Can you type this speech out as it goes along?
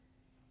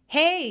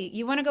Hey,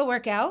 you want to go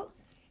work out?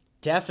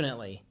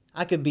 Definitely.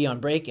 I could be on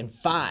break in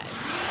 5.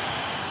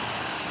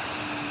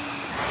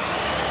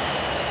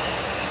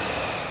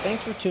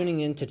 Thanks for tuning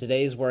in to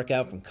today's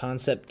workout from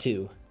Concept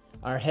 2.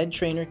 Our head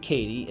trainer,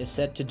 Katie, is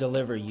set to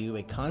deliver you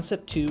a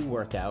Concept 2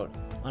 workout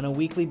on a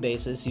weekly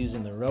basis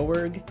using the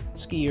RowErg,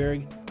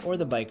 SkiErg, or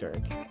the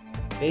BikeErg.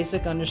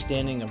 Basic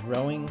understanding of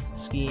rowing,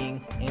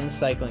 skiing, and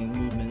cycling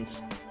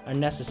movements are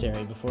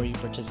necessary before you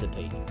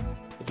participate.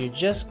 If you're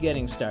just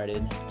getting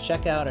started,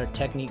 check out our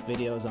technique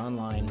videos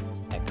online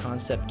at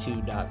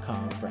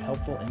concept2.com for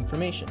helpful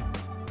information.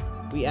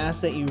 We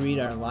ask that you read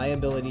our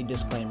liability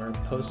disclaimer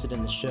posted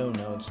in the show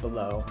notes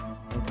below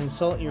and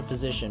consult your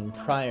physician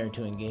prior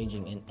to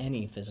engaging in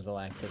any physical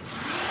activity.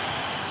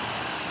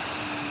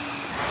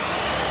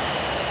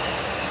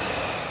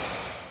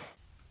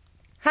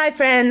 Hi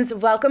friends,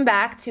 welcome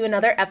back to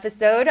another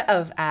episode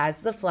of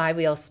As the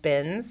Flywheel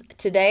Spins.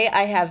 Today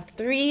I have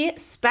 3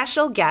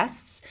 special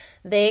guests.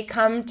 They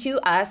come to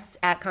us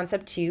at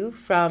Concept 2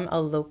 from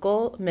a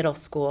local middle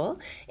school,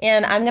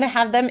 and I'm going to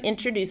have them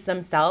introduce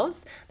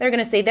themselves. They're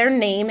going to say their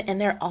name, and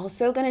they're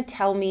also going to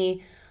tell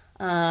me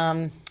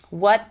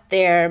what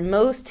their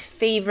most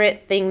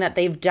favorite thing that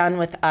they've done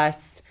with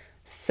us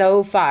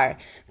so far.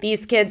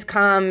 These kids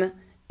come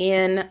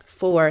in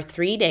for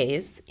 3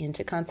 days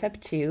into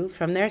Concept 2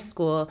 from their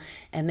school,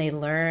 and they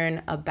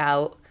learn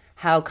about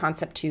how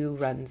Concept 2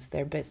 runs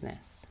their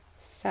business.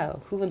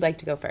 So, who would like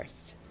to go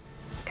first?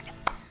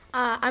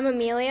 I'm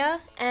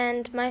Amelia,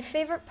 and my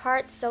favorite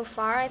part so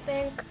far, I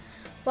think,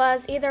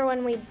 was either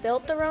when we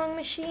built the rowing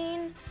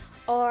machine,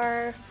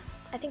 or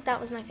I think that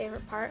was my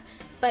favorite part,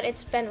 but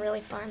it's been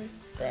really fun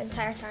the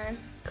entire time.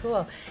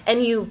 Cool.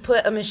 And you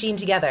put a machine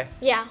together?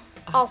 Yeah.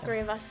 Awesome. All 3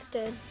 of us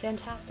did.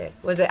 Fantastic.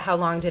 How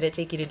long did it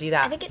take you to do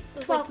that? I think it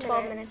was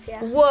 12 minutes, yeah.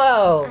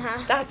 Whoa,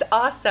 That's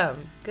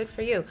awesome. Good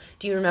for you.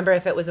 Do you remember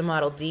if it was a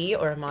Model D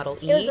or a Model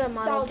E? It was a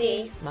Model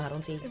D. Model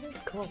D. Mm-hmm.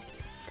 Cool.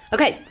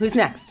 Okay, who's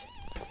next?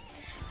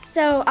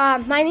 So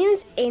my name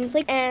is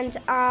Ainsley, and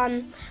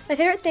my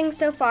favorite thing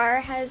so far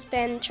has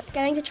been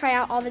getting to try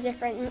out all the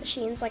different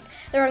machines, like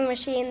the rowing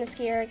machine, the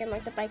SkiErg, and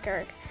like the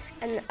BikeErg.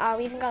 And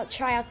we even got to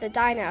try out the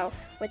dyno,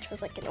 which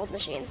was like an old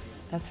machine.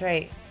 That's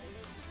right.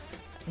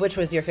 Which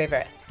was your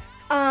favorite?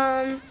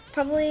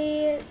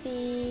 Probably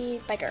the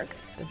BikeErg.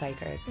 The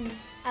BikeErg.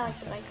 I like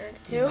the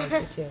BikeErg too. I liked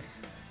it too.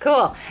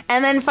 Cool.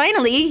 And then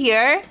finally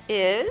here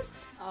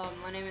is...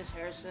 My name is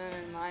Harrison,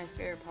 and my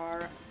favorite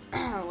part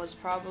was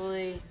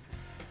probably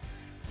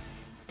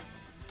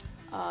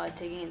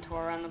taking a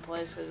tour around the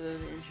place, because it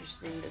was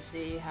interesting to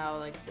see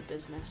how the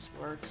business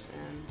works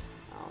and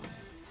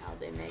how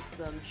they make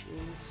the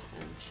machines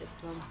and ship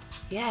them.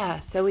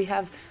 Yeah, so we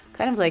have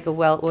kind of like a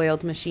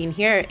well-oiled machine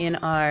here in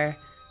our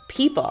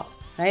people,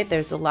 right?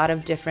 There's a lot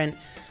of different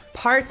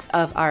parts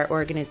of our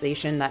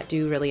organization that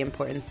do really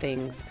important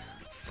things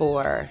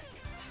for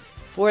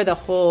the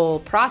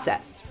whole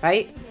process,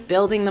 right?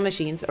 Building the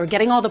machines, or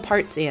getting all the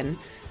parts in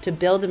to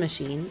build a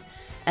machine,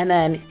 and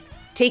then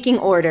taking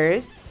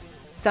orders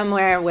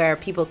somewhere where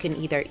people can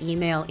either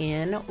email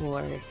in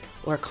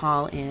or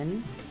call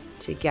in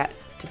to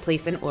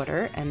place an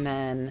order, and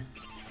then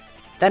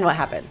what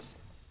happens?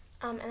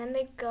 And then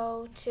they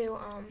go to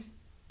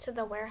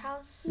the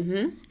warehouse,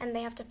 and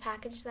they have to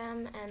package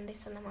them, and they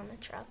send them on the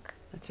truck.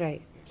 That's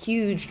right.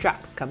 Huge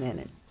trucks come in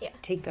and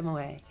take them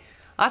away.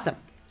 Awesome.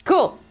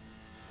 Cool.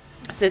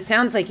 So it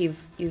sounds like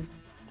you've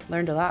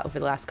learned a lot over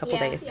the last couple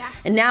days. Yeah.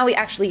 And now we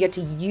actually get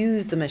to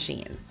use the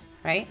machines,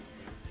 right?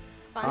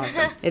 Fun.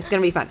 Awesome. It's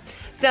going to be fun.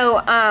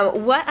 So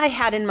what I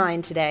had in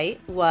mind today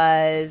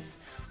was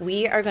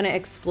we are going to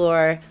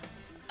explore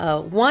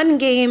one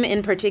game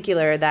in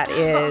particular that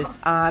is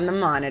on the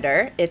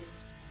monitor.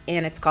 It's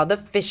called the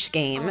fish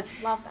game.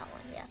 Oh, love that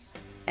one, yes.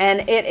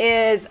 And it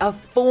is a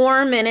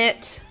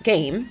 4-minute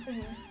game,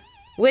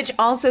 which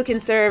also can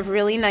serve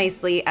really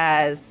nicely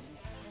as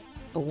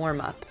a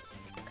warm-up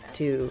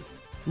to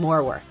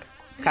more work.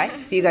 Okay,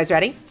 so you guys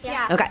ready?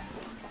 Yeah. Okay.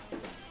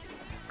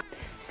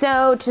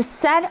 So to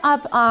set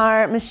up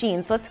our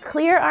machines, let's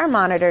clear our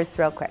monitors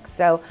real quick.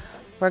 So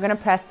we're gonna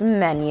press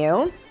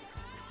menu.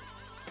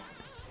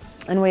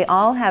 And we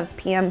all have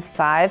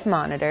PM5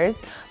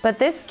 monitors, but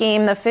this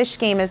game, the fish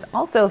game, is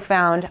also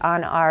found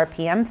on our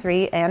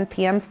PM3 and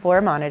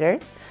PM4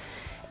 monitors.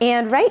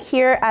 And right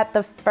here at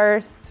the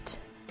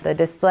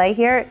display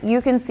here,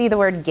 you can see the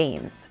word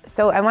games.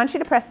 So I want you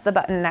to press the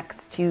button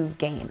next to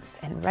games.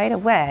 And right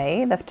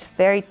away, the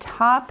very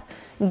top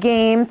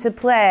game to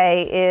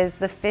play is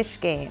the fish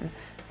game.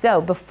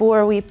 So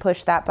before we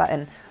push that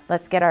button,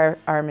 let's get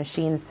our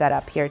machines set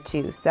up here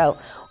too. So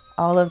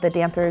all of the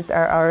dampers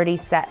are already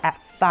set at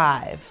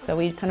 5. So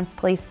we kind of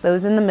place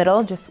those in the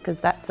middle just because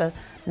that's a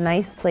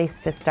nice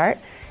place to start.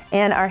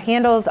 And our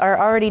handles are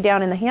already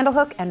down in the handle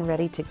hook and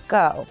ready to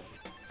go.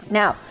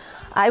 Now,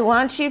 I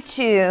want you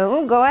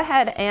to go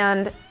ahead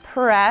and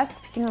press,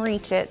 if you can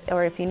reach it,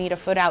 or if you need a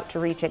foot out to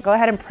reach it, go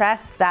ahead and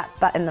press that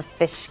button, the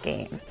fish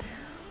game.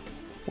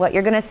 what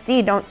you're gonna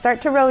see, don't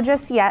start to row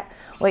just yet.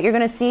 What you're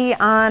gonna see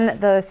on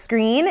the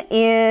screen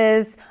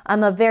is on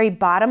the very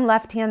bottom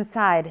left-hand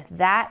side,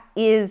 that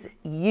is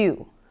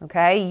you,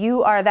 okay?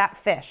 You are that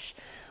fish.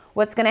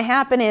 What's gonna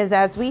happen is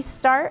as we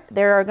start,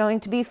 there are going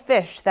to be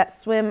fish that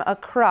swim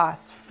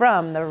across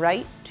from the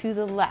right to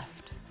the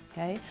left,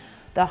 okay?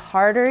 The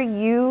harder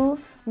you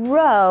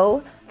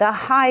row, the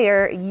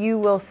higher you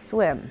will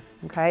swim,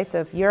 okay?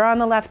 So if you're on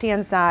the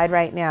left-hand side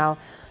right now,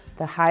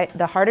 the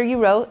harder you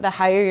row, the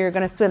higher you're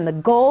gonna swim. The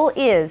goal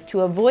is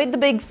to avoid the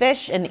big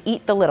fish and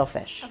eat the little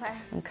fish,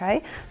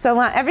 okay? So I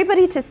want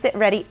everybody to sit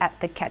ready at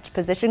the catch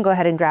position. Go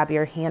ahead and grab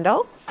your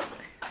handle.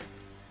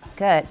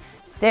 Good,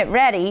 sit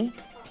ready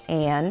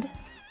and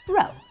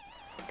row,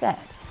 good.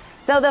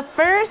 So the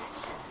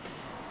first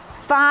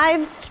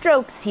 5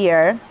 strokes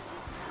here,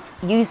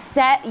 you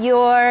set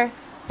your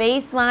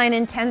baseline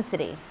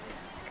intensity,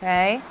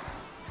 okay?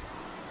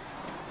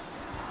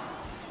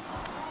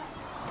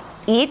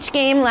 Each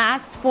game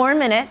lasts 4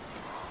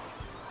 minutes.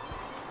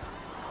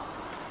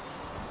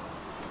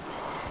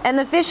 And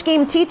the fish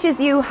game teaches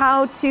you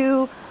how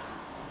to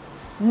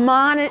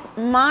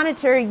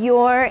monitor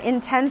your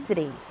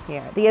intensity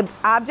here. The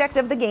object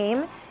of the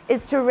game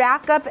is to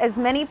rack up as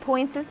many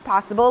points as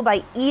possible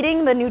by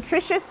eating the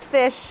nutritious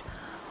fish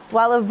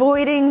while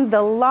avoiding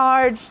the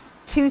large,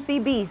 toothy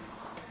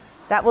beasts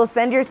that will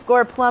send your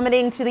score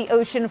plummeting to the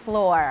ocean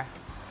floor.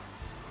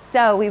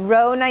 So we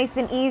row nice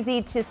and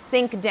easy to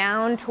sink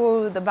down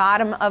to the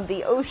bottom of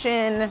the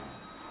ocean.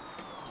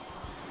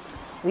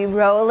 We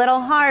row a little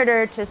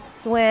harder to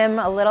swim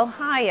a little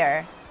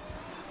higher.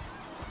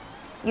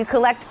 You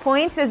collect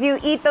points as you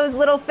eat those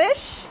little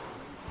fish.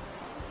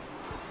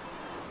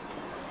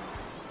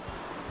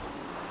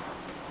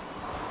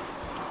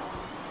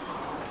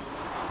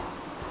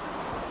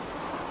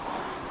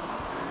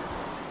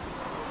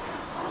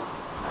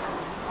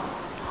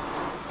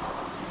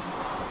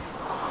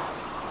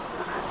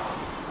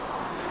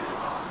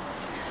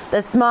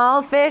 The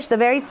small fish, the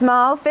very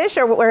small fish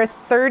are worth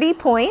 30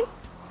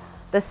 points.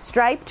 The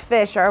striped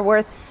fish are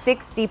worth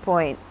 60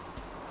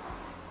 points.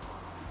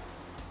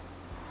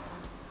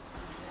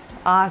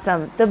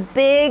 Awesome. The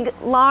big,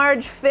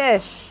 large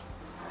fish,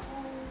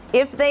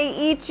 if they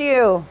eat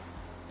you,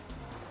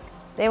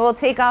 they will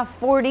take off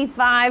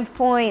 45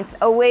 points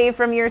away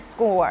from your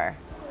score.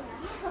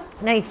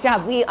 Nice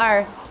job. We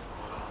are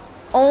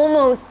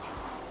almost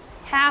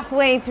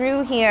halfway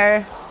through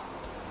here.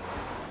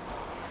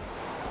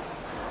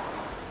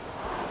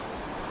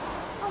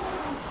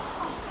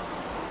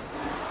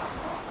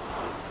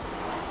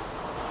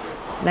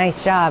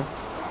 Nice job.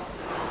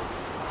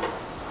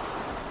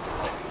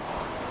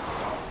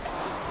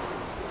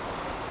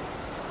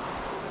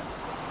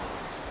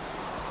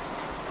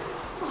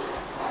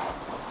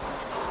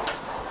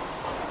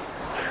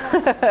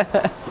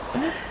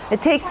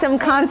 It takes some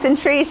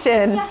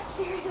concentration. Yeah,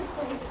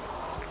 seriously.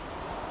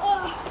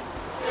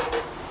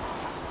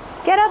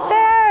 Get up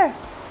there.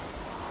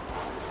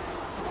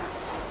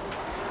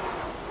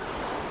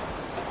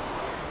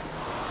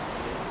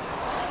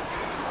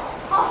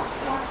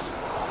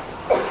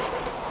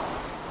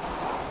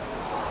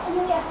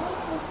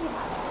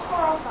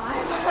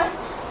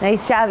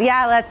 Nice job.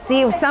 Yeah, let's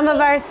see some of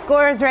our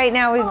scores right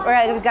now.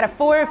 We've got a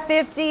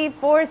 450,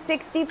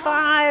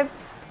 465,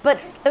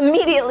 but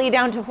immediately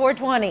down to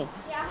 420.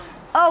 Yeah.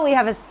 Oh, we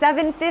have a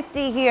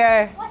 750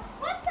 here. What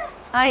the?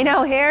 I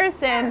know,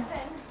 Harrison.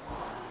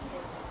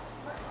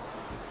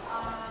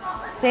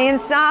 Staying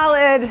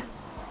solid.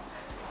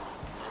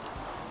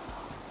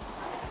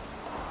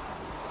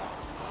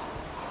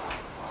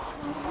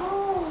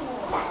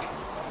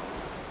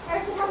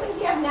 Harrison, how many do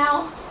you have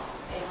now?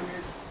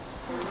 800.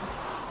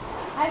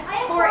 I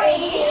have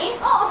 480.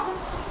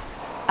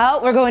 Oh,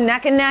 we're going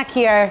neck and neck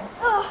here.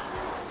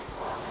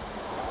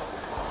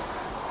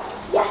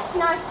 Yes,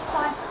 now it's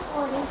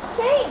 540.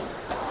 Same.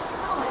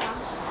 Oh my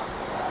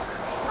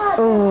gosh.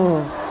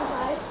 Ooh.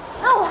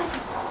 Oh,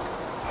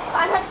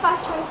 I'm at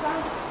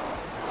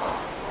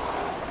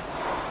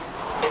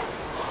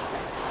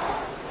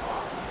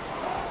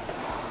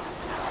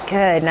 525.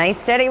 Good, nice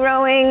steady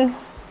rowing.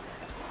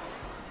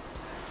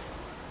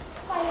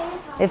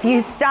 If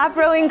you stop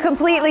rowing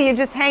completely, you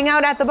just hang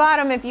out at the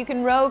bottom. If you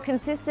can row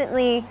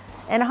consistently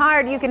and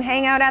hard, you can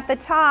hang out at the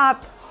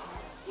top.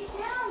 Get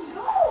down,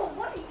 no!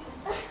 What are you?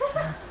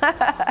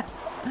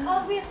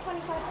 Oh, we have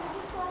 25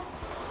 seconds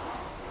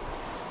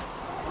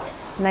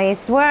left.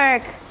 Nice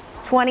work.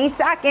 20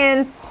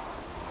 seconds.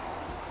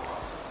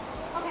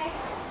 Okay.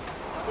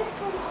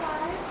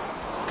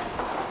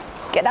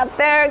 6:45. Get up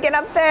there, get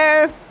up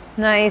there.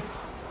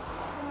 Nice.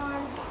 Come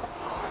on.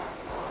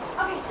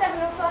 Okay,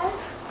 7:05.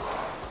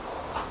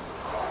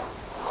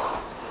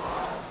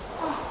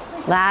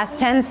 Last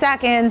 10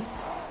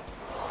 seconds.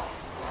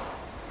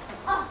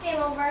 Oh,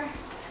 game over.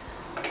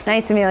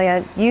 Nice,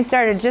 Amelia. You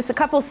started just a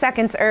couple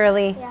seconds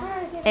early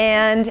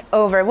and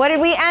over. What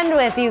did we end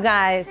with, you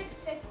guys?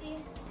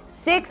 650.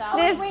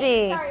 650.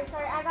 Wait,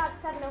 sorry. I got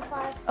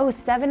 7:05. Oh,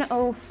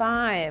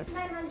 705.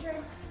 900.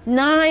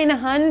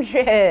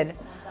 900.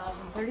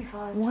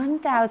 1,035.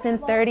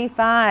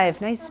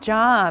 1,035. Nice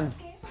job.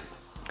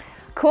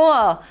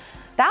 Cool.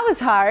 That was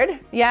hard.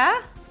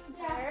 Yeah?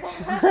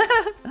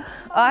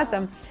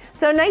 Awesome.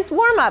 So nice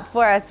warm up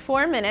for us,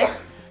 4 minutes.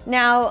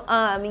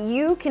 Now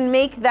you can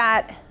make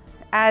that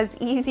as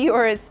easy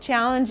or as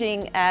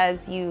challenging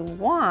as you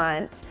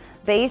want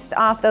based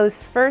off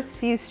those first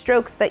few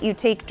strokes that you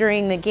take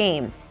during the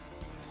game.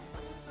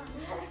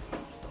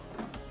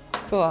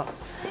 Cool.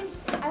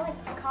 I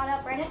caught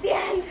up right at the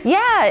end.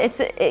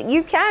 Yeah,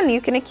 you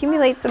can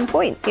accumulate some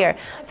points here.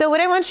 So what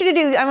I want you to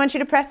do, I want you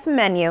to press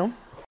menu.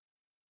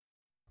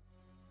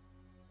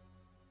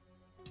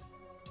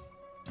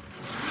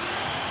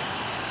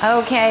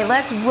 Okay,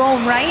 let's roll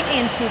right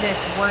into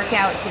this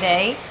workout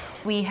today.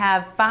 We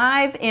have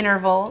 5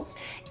 intervals.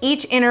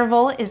 Each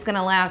interval is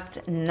gonna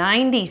last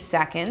 90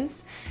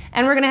 seconds,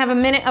 and we're gonna have a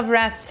minute of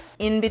rest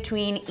in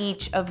between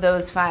each of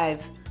those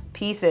 5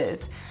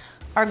 pieces.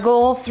 Our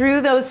goal through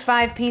those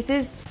 5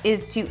 pieces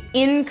is to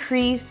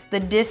increase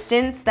the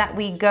distance that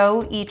we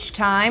go each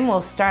time.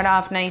 We'll start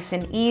off nice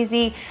and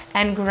easy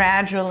and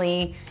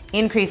gradually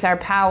increase our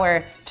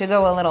power to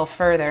go a little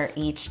further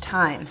each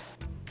time.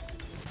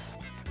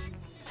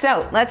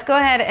 So let's go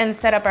ahead and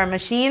set up our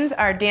machines.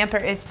 Our damper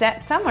is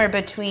set somewhere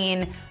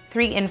between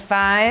 3 and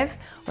 5,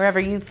 wherever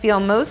you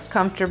feel most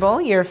comfortable.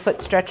 Your foot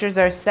stretchers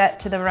are set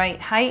to the right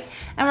height,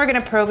 and we're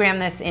gonna program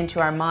this into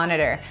our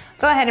monitor.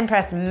 Go ahead and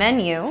press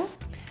menu,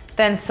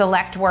 then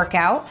select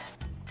workout,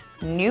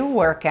 new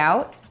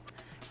workout.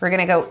 We're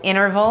gonna go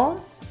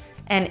intervals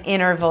and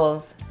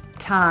intervals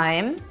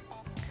time.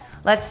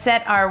 Let's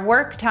set our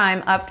work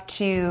time up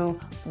to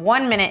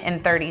 1 minute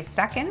and 30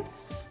 seconds.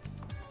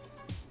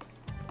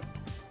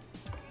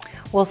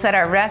 We'll set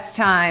our rest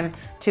time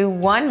to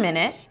 1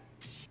 minute,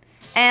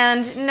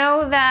 and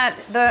know that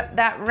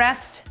that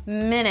rest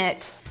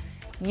minute,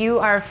 you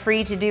are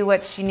free to do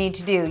what you need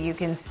to do. You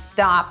can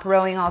stop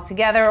rowing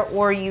altogether,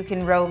 or you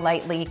can row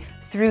lightly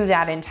through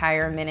that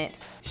entire minute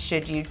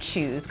should you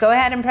choose. Go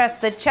ahead and press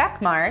the check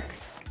mark.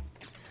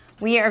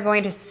 We are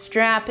going to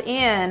strap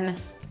in.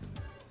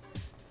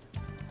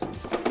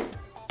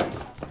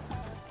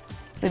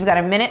 We've got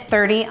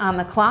 1:30 on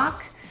the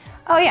clock.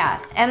 Oh yeah,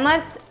 and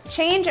let's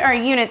change our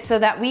units so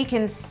that we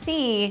can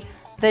see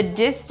the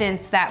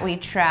distance that we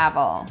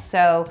travel.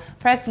 So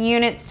press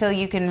units till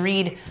you can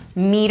read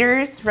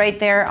meters right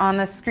there on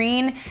the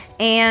screen,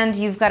 and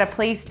you've got a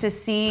place to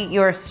see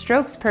your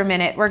strokes per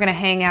minute. We're gonna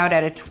hang out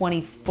at a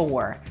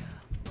 24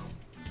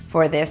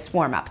 for this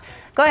warm up.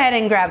 Go ahead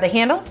and grab the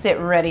handle, sit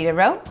ready to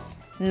row.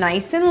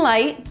 Nice and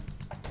light.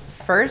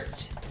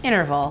 First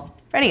interval,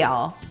 ready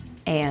all,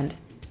 and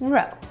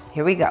row.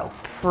 Here we go.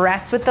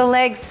 Press with the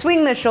legs,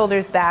 swing the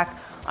shoulders back,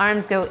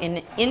 arms go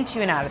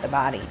into and out of the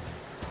body.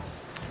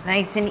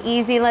 Nice and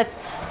easy. Let's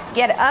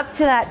get up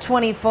to that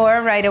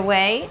 24 right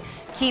away,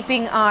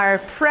 keeping our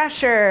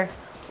pressure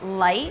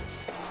light.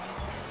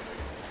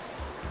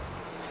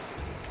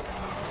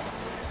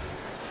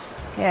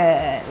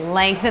 Good.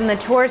 Lengthen the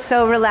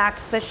torso,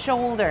 relax the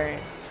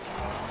shoulders.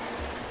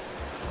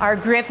 Our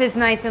grip is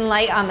nice and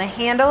light on the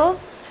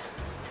handles,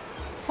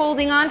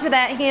 holding on to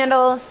that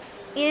handle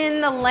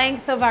in the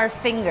length of our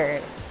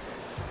fingers.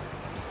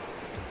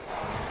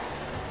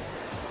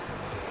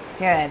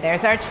 Good,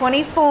 there's our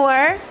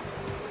 24.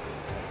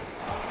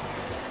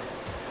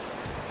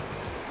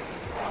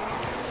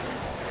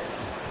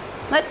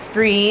 Let's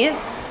breathe.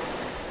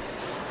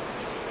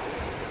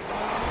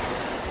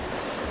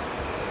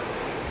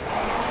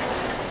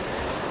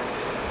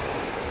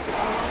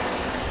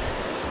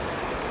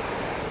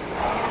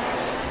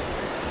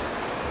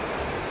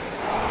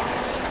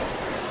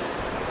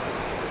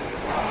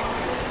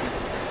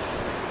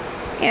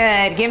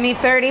 Good, give me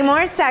 30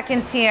 more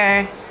seconds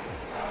here.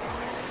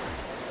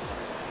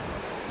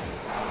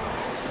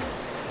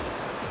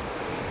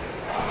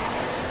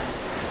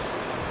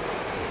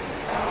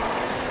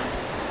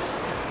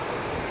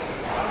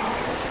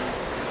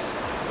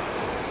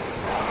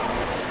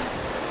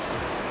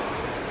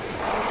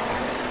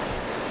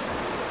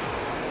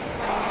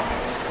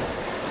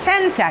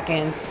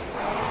 Seconds.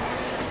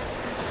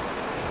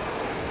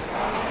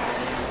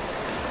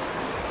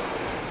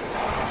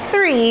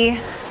 3,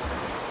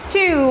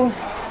 2,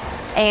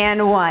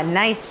 and 1.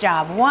 Nice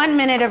job. 1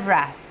 minute of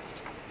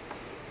rest.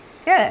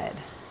 Good.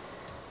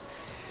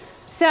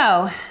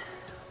 So,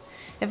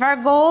 if our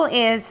goal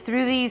is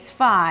through these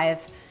 5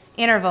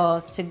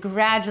 intervals to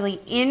gradually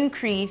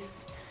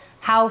increase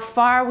how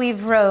far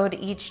we've rowed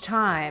each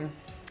time,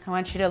 I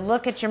want you to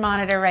look at your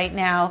monitor right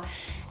now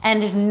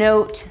and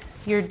note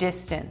your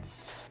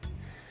distance,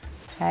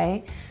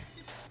 okay?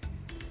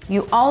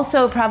 You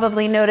also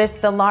probably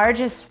noticed the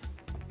largest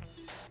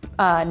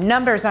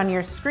numbers on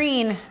your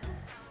screen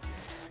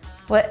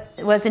what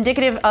was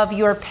indicative of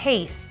your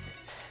pace,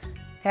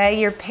 okay?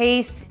 Your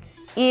pace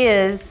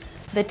is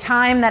the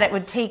time that it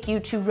would take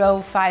you to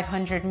row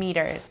 500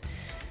 meters.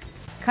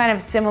 It's kind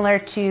of similar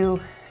to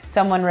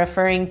someone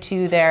referring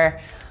to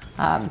their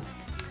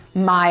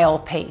mile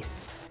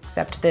pace,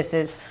 except this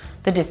is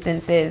the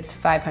distance is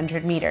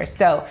 500 meters.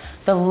 So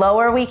the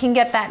lower we can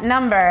get that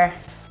number,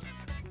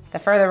 the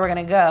further we're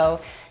gonna go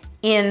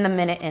in the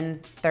minute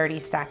and 30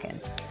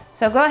 seconds.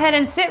 So go ahead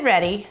and sit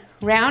ready.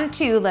 Round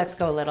 2, let's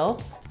go a little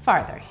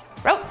farther.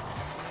 Row.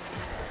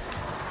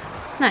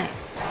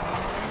 Nice.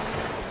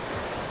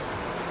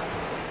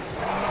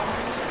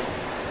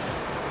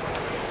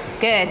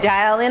 Good,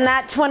 dial in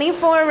that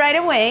 24 right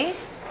away.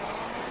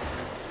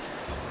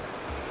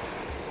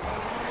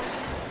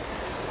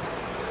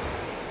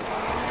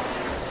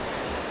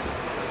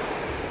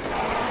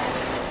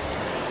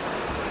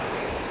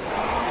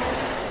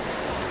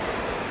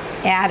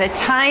 Add a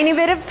tiny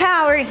bit of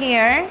power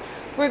here.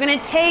 We're gonna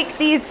take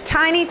these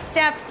tiny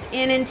steps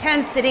in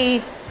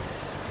intensity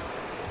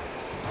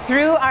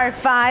through our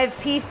 5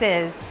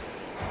 pieces.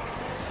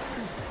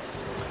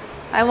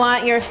 I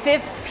want your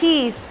 5th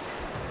piece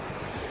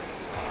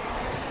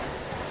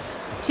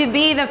to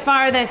be the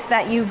farthest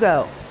that you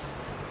go.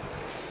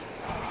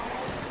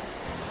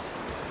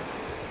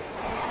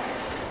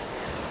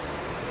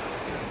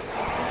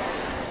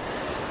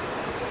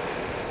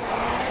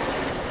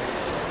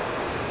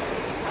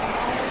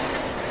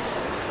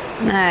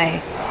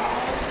 Nice.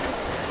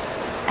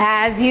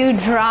 As you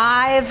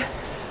drive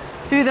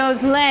through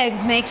those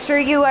legs, make sure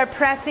you are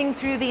pressing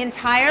through the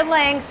entire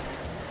length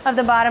of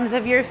the bottoms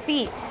of your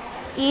feet.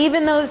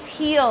 Even those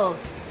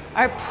heels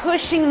are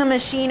pushing the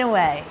machine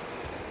away.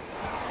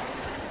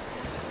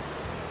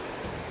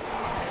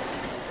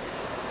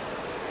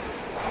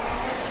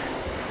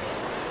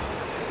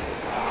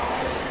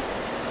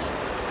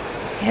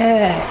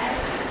 Good.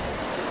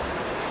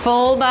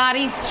 Full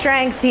body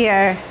strength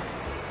here.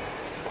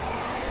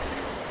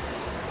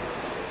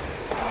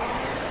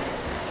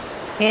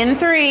 In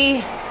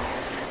 3,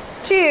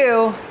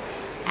 2,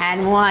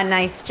 and 1.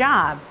 Nice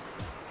job.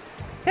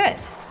 Good.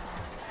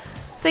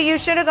 So you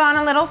should have gone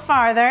a little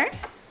farther.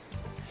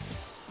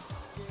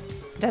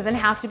 Doesn't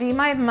have to be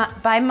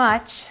by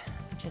much,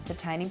 just a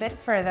tiny bit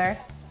further.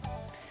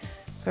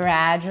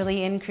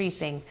 Gradually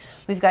increasing.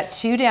 We've got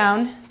 2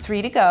 down,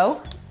 3 to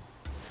go.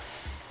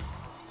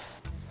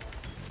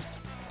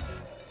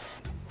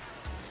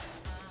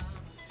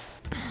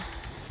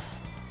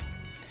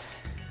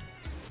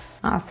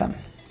 Awesome.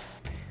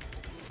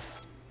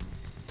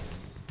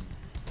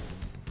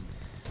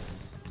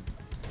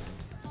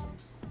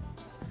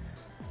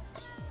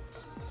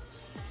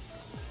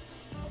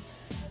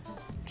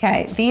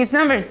 Okay, these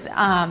numbers,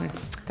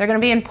 they're gonna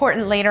be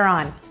important later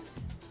on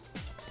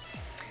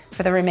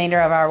for the remainder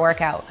of our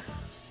workout.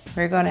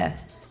 We're gonna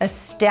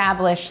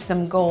establish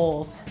some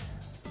goals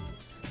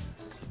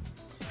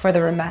for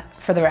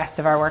the rest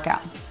of our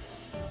workout.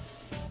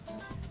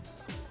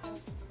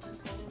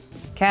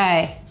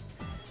 Okay,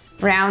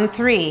 round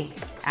 3,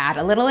 add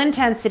a little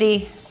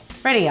intensity.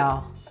 Ready,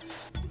 y'all?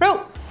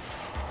 Row.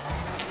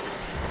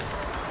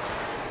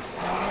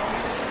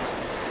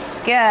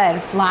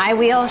 Good,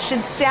 flywheel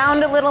should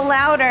sound a little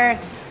louder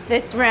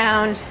this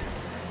round.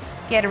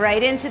 Get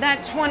right into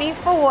that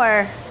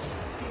 24.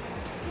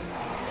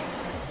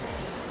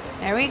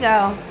 There we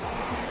go.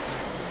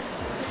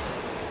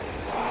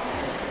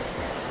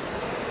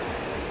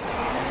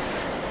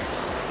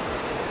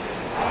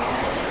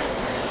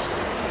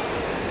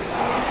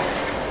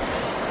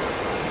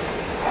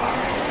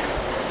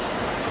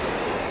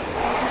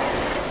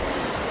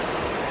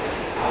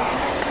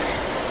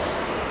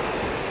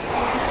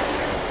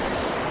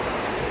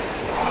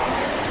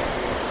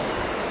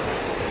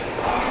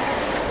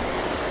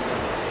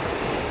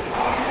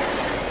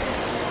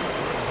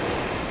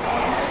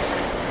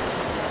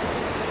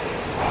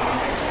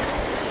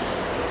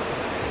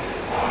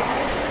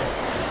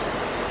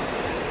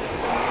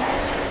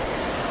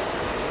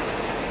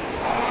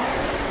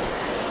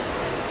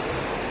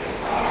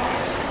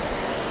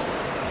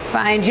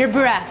 Find your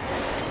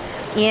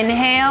breath.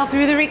 Inhale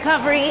through the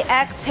recovery,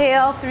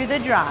 exhale through the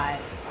drive.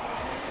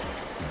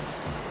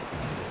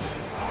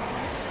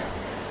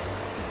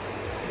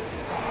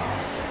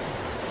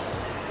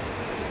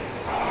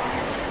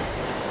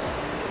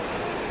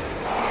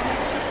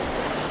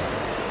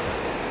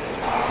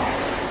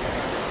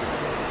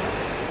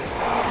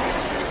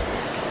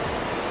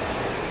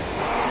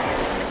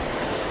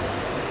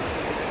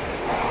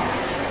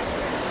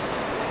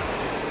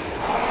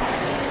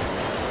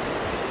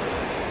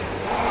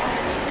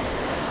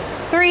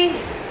 Three,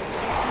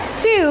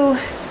 2,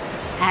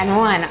 and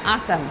 1.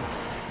 Awesome.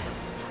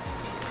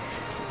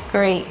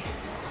 Great.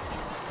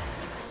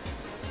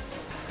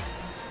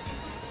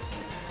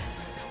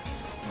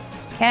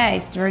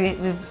 Okay,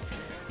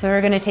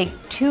 we're going to take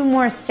 2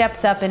 more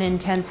steps up in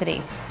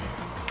intensity.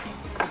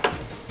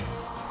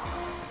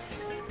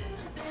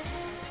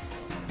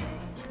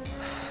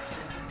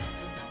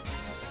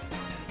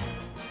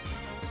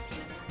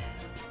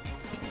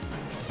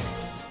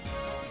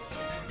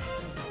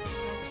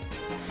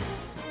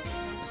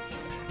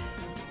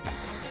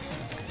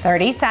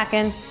 "30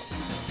 seconds.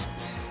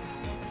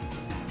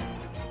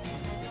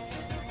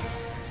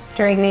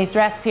 During these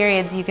rest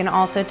periods, you can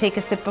also take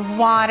a sip of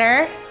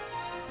water.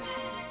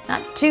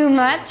 Not too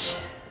much.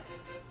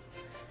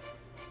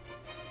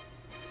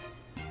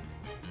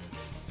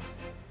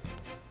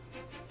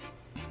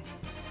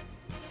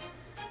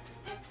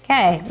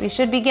 Okay, we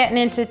should be getting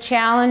into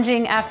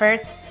challenging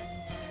efforts.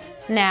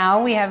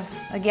 Now we have,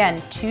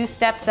 again, 2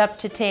 steps up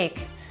to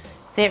take.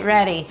 Sit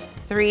ready.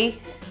 3,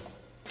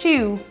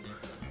 2,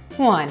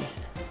 1.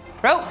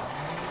 Row.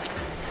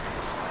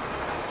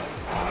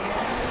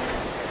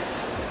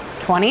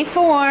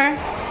 24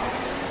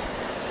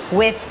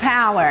 with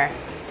power.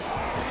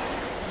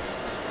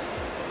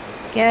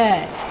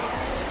 Good.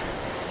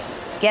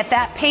 Get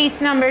that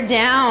pace number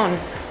down.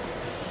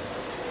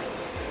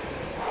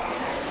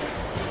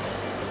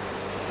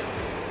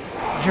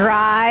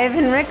 Drive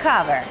and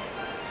recover.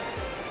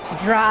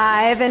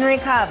 Drive and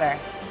recover.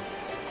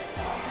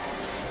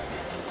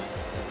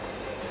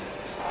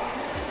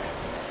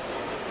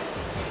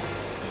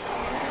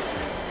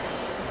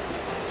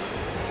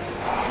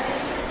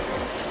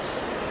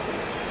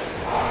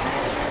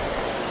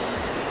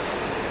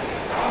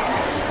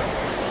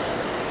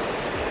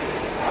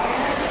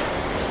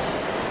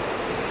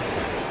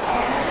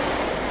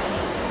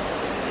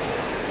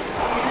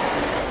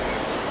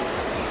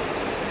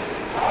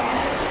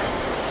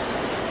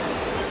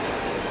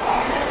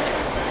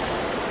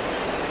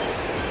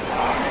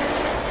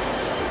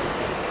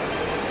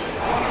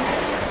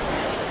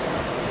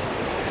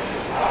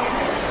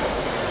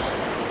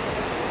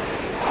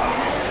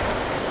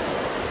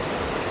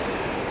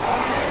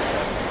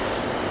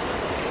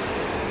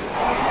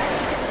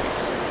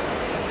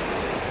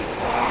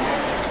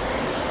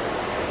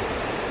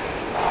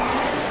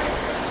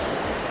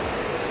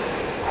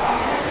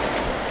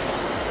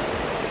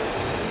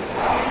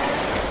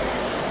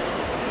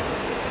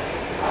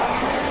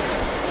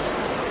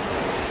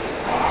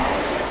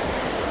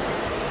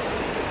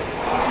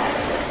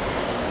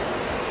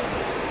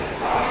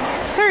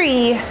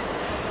 Three,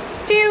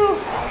 2,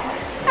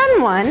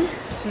 and 1.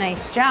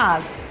 Nice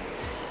job.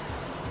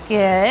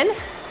 Good.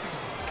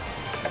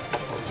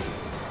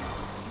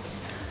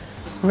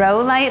 Row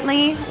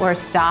lightly or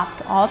stop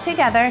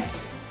altogether.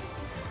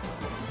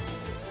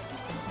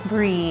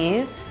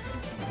 Breathe.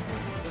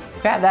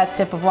 Grab that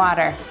sip of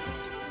water.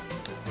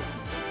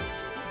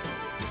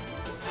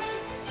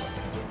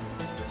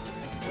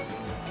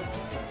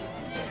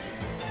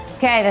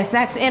 Okay, this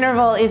next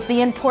interval is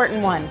the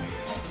important one.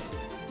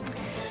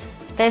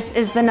 This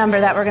is the number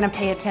that we're going to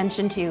pay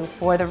attention to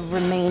for the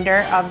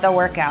remainder of the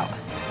workout.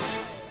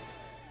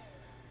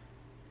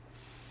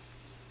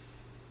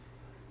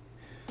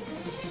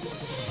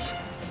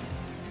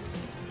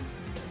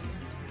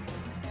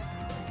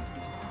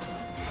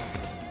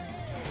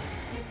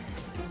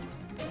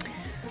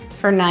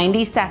 For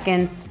 90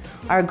 seconds,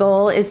 our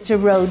goal is to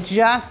row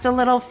just a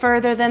little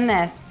further than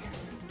this.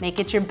 Make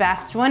it your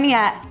best one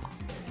yet.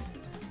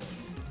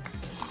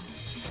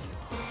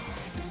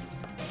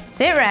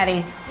 Sit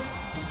ready.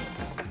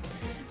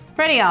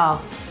 Ready, all.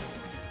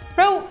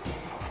 Row.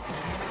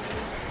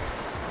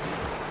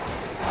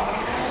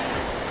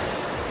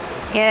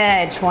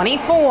 Good,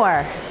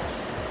 24.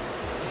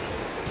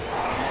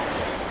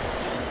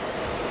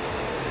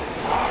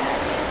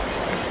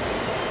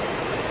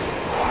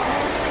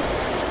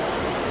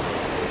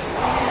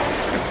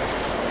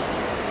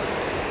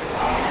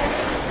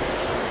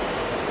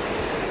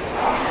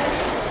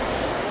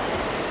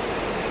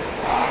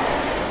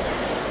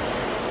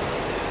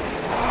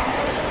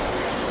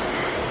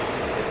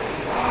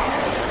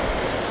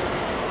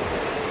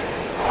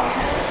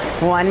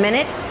 One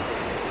minute.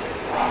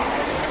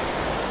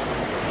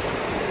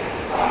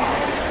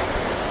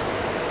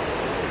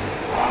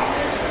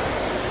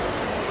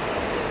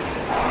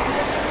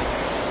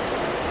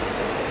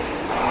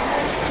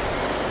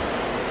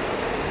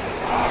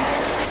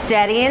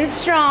 Steady and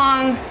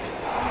strong.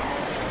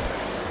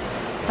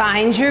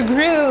 Find your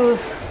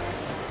groove.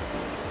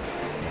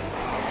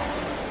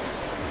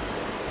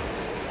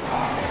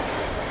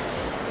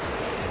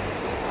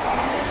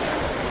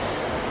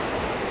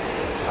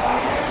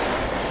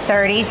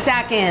 Thirty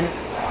seconds.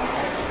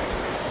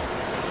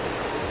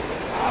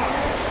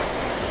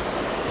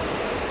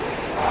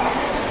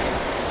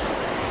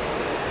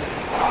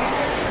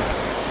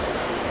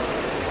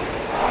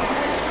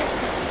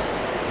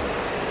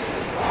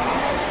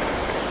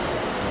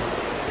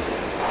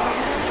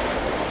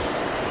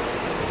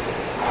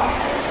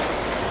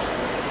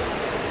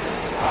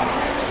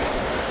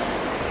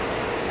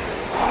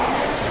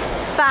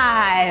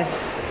 Five,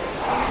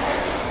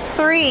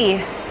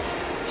 3,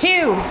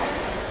 2,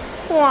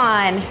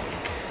 1,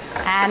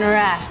 and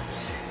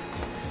rest.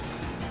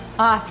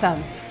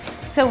 Awesome.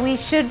 So we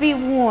should be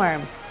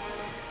warm.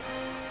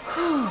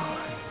 Whew.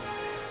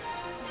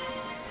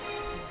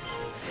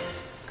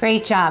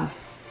 Great job.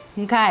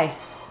 Okay.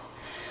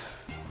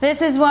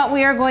 This is what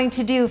we are going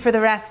to do for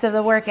the rest of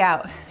the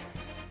workout.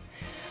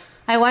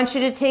 I want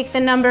you to take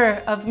the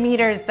number of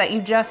meters that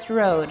you just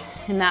rode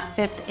in that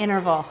 5th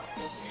interval,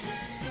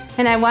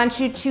 and I want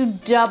you to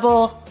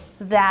double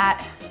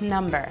that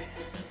number.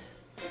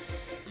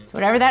 So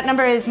whatever that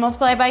number is,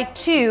 multiply by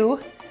 2,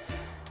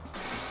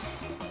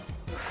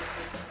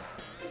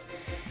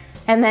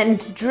 and then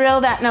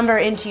drill that number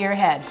into your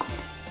head.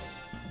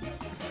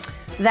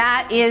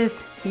 That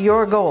is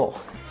your goal.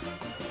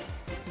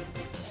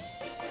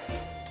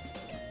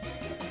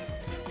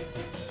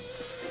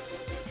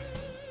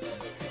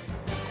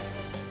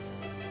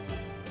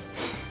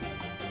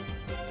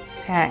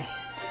 Okay.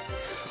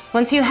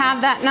 Once you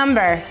have that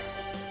number,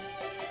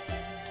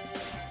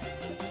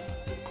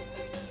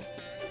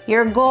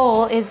 your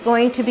goal is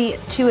going to be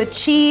to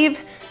achieve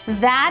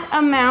that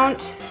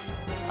amount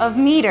of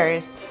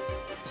meters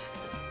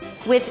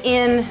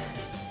within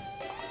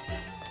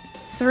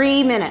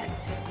 3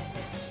 minutes.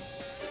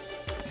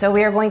 So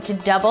we are going to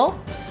double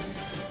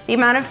the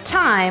amount of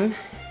time,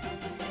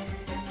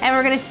 and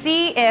we're going to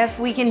see if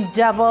we can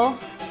double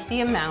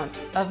the amount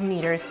of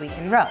meters we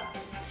can row.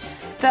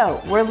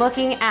 So we're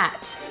looking at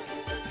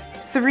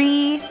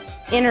 3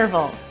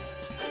 intervals.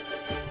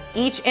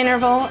 Each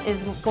interval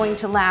is going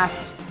to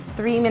last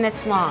 3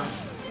 minutes long.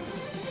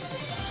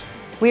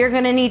 We are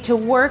going to need to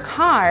work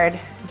hard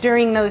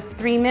during those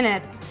 3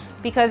 minutes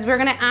because we're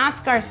going to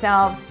ask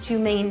ourselves to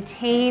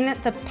maintain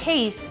the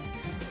pace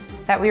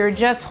that we were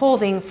just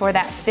holding for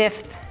that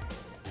 5th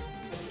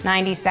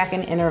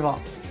 90-second interval.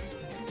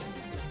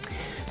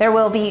 There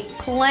will be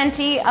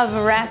plenty of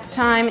rest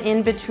time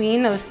in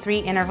between those 3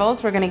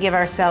 intervals. We're going to give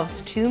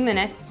ourselves 2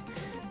 minutes,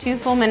 2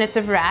 full minutes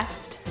of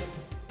rest.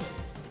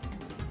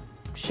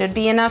 Should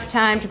be enough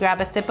time to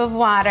grab a sip of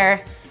water,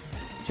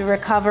 to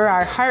recover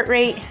our heart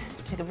rate,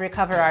 to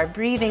recover our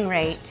breathing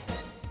rate,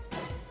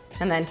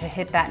 and then to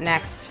hit that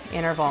next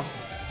interval.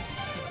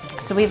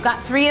 So we've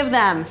got 3 of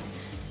them.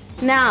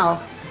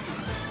 Now,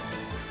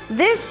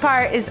 this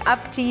part is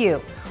up to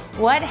you.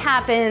 What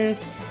happens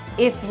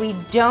if we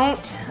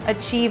don't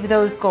achieve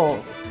those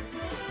goals?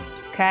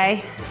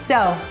 Okay,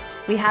 so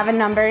we have a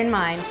number in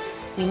mind.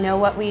 We know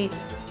what we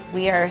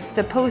are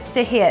supposed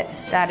to hit.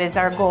 That is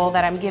our goal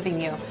that I'm giving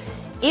you.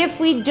 If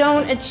we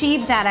don't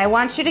achieve that, I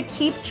want you to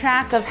keep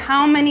track of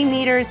how many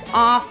meters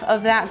off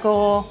of that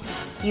goal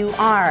you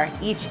are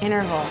each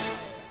interval.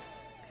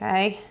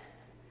 Okay?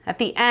 At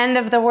the end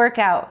of the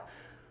workout,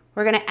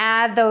 we're gonna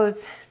add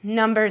those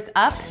numbers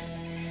up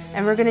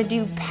and we're gonna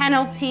do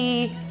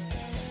penalty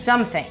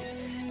something.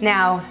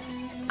 Now,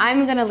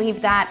 I'm gonna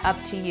leave that up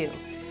to you.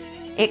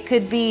 It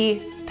could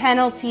be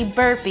penalty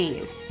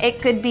burpees.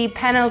 It could be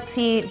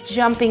penalty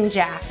jumping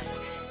jacks.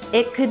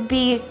 It could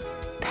be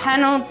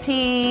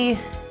penalty,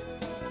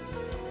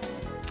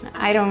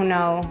 I don't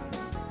know,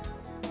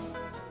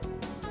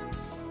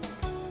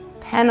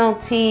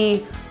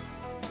 penalty,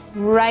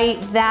 write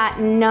that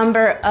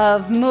number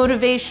of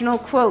motivational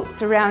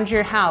quotes around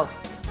your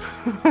house.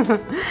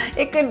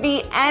 It could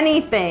be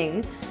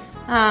anything,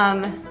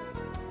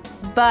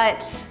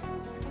 but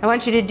I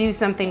want you to do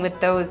something with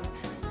those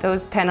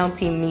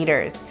penalty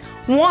meters.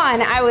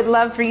 One, I would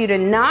love for you to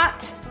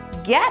not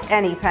get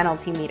any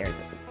penalty meters,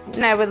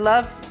 and I would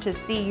love to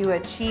see you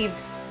achieve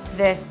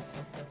this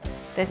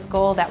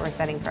goal that we're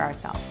setting for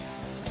ourselves.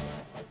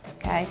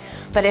 Okay,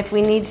 but if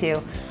we need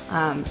to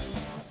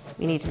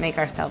make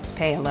ourselves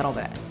pay a little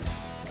bit.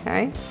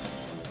 Okay,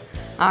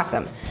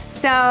 awesome.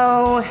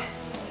 So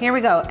here we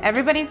go.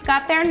 Everybody's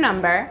got their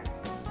number.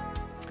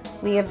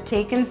 We have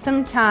taken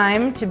some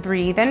time to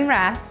breathe and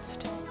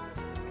rest.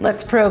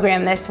 Let's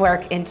program this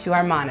work into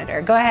our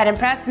monitor. Go ahead and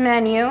press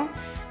menu,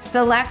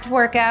 select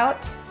workout,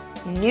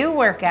 new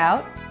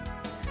workout.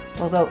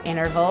 We'll go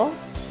intervals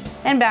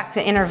and back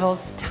to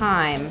intervals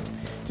time.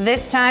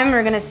 This time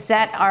we're gonna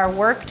set our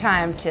work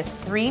time to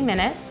 3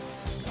 minutes.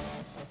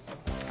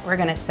 We're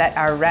gonna set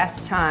our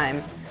rest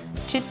time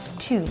to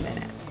 2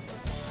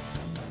 minutes.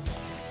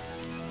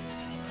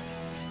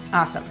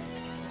 Awesome.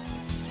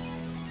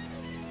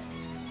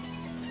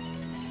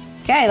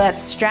 Okay,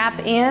 let's strap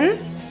in.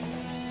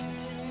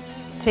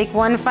 Take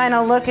one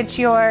final look at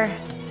your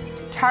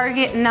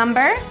target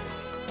number.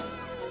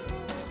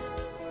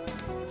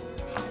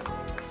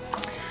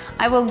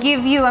 I'm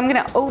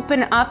gonna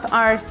open up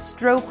our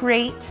stroke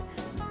rate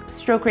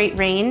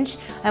range.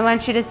 I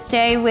want you to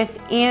stay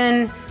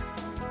within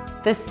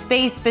the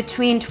space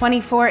between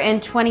 24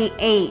 and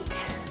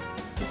 28,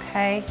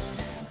 okay?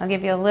 I'll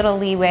give you a little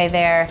leeway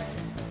there.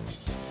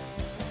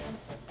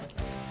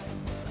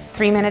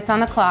 3 minutes on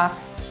the clock.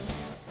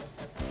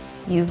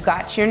 You've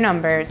got your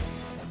numbers.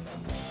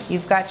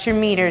 You've got your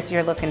meters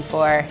you're looking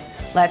for.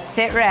 Let's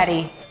sit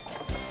ready.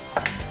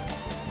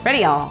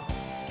 Ready all,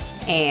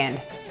 and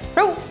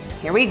row.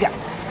 Here we go.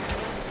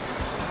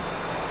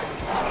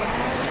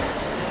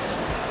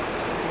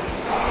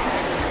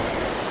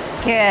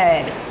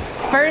 Good.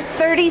 First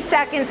 30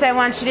 seconds, I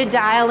want you to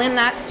dial in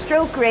that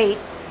stroke rate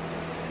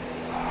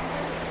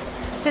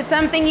to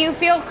something you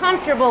feel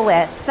comfortable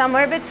with,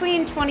 somewhere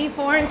between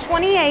 24 and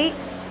 28.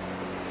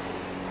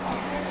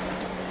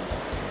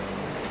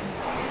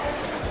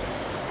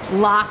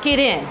 Lock it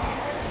in.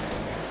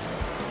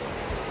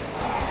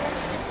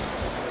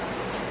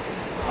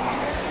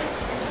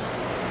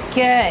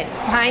 Good.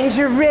 Find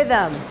your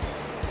rhythm.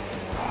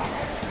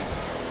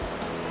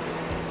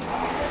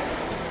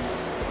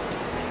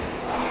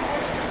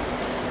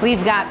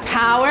 We've got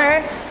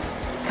power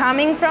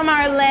coming from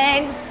our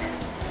legs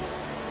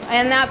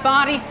and that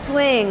body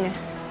swing.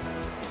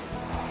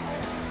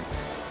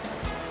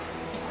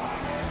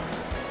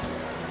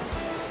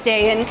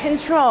 Stay in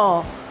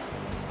control.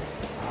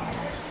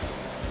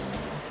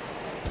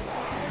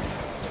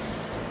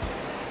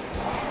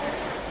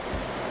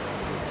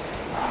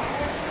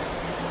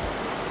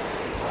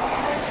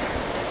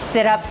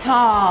 Sit up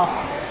tall.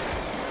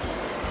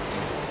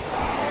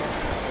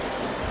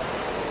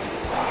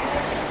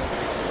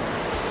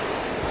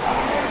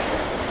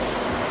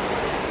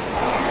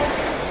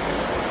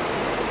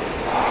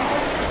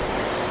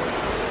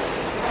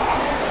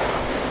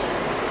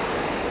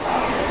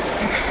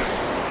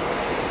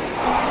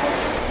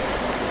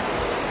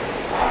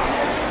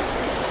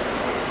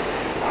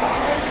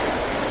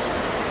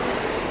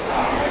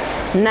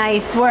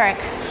 Nice work.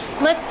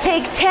 Let's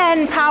take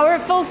 10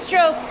 powerful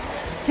strokes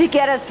to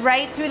get us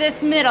right through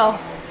this middle.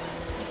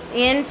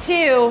 In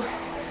 2.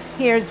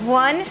 Here's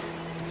 1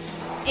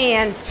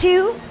 and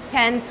 2.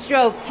 10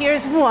 strokes.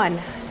 Here's 1.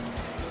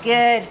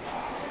 Good.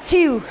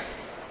 2.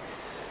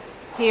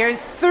 Here's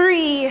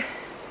 3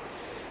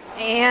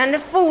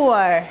 and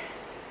 4.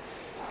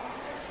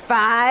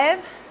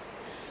 5,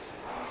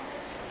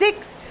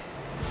 6,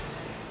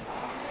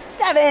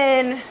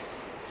 7,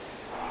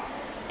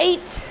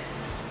 8,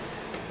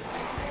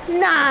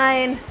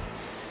 9,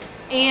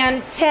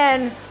 and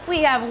 10. We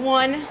have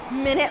 1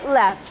 minute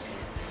left.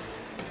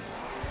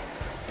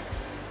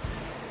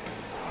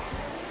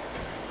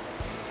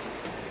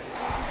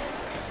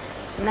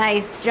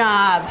 Nice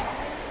job.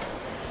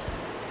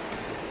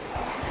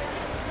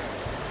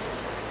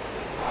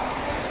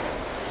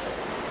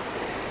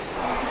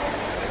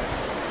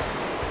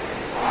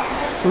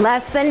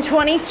 Less than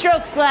 20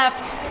 strokes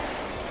left.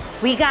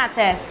 We got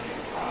this.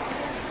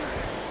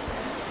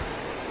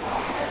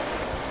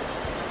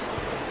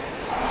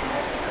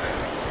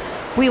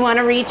 We want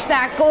to reach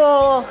that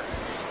goal.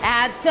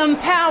 Add some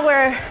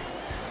power.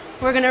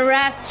 We're going to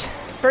rest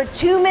for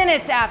 2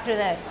 minutes after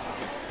this.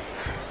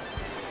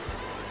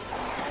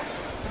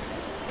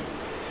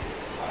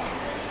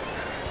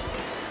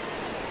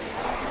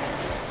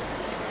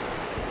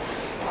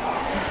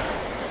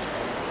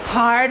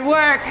 Hard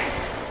work.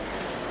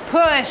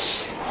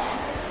 Push.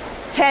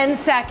 10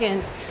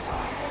 seconds.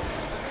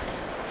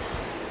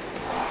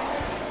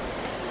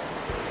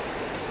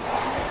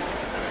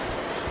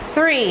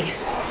 Three,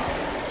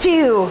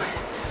 2,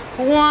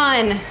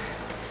 1.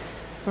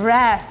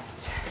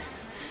 Rest.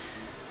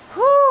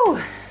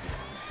 Whew.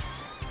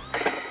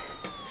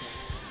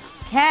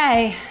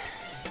 Okay.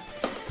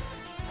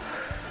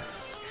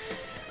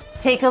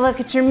 Take a look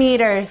at your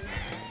meters.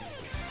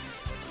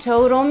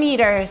 Total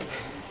meters.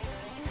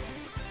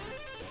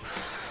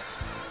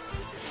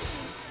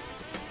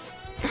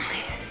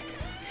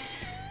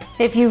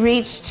 If you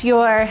reached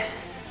your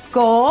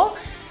goal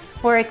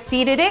or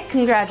exceeded it,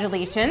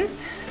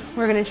 congratulations.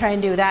 We're gonna try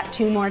and do that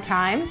 2 more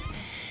times.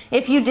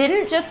 If you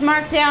didn't, just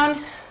mark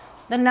down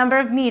the number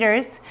of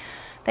meters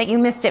that you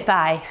missed it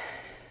by.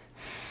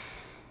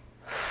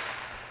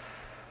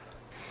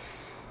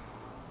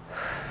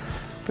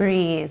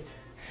 Breathe.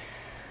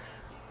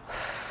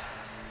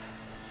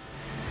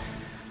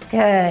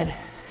 Good.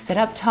 Sit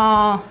up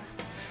tall.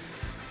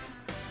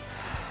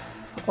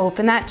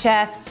 Open that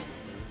chest.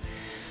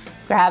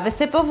 Grab a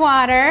sip of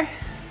water.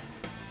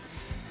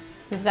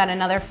 We've got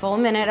another full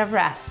minute of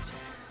rest.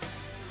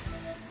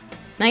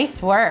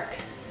 Nice work.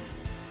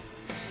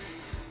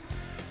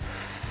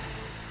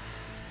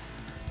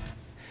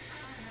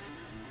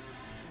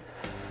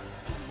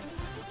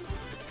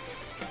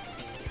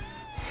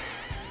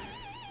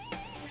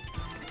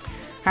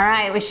 All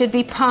right, we should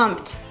be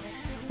pumped.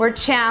 We're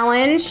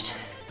challenged,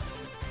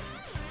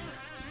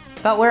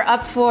 but we're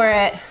up for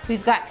it.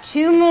 We've got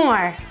 2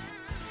 more.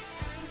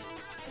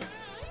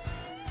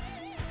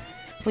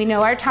 We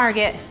know our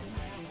target.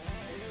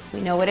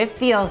 We know what it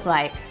feels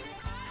like.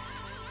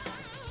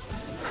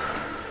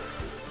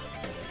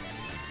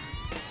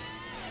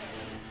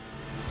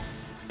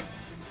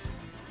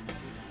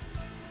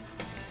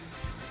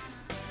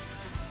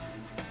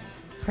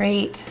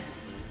 Great.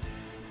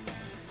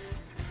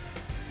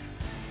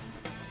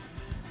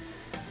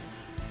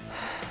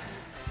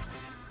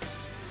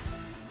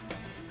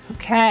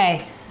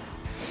 Okay.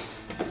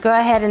 Go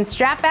ahead and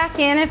strap back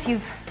in if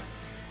you've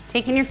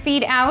taken your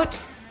feet out.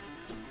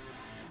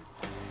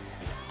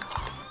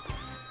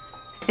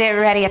 Sit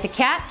ready at the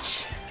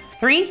catch.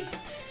 3,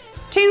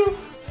 2,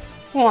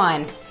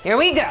 1. Here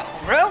we go.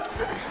 Rope.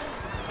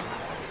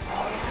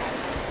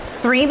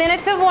 3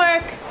 minutes of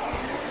work.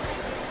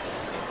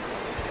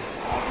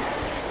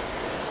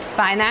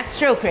 Find that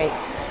stroke rate.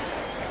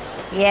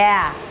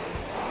 Yeah.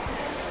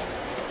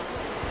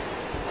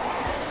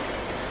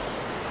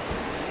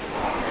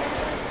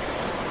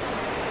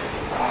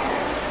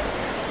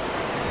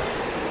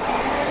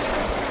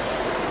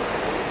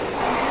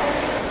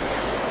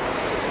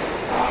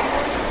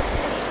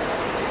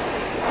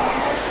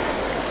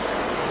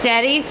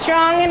 Steady,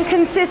 strong, and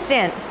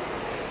consistent.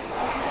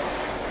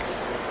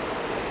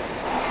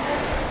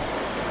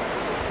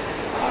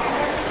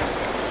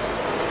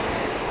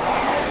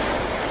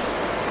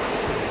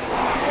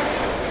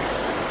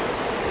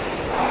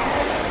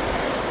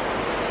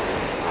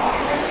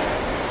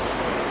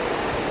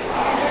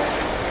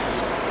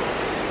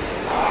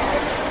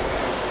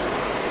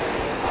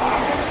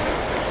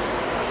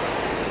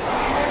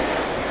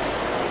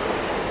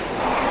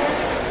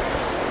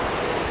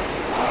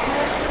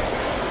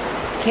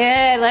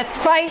 Good, let's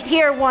fight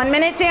here. 1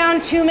 minute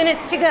down, 2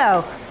 minutes to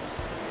go.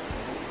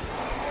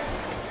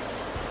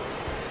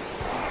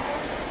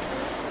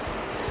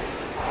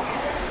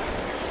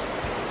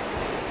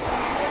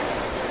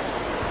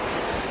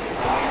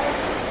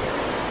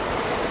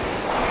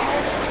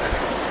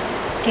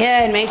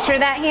 Good, make sure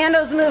that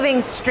handle's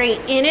moving straight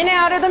in and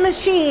out of the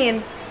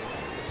machine.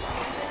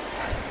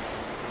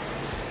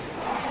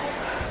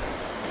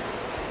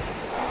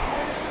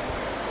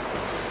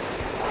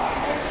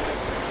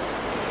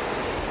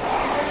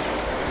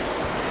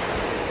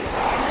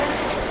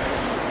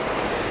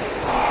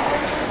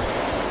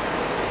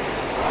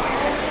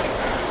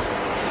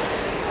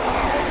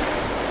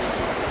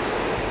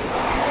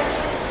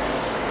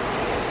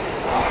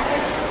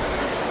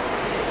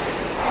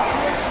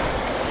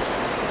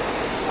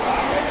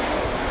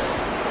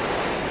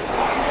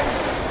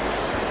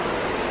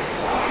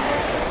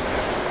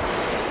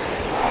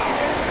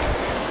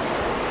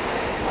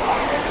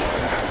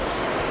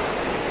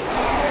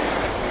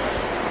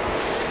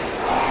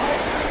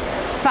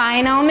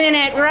 Final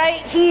minute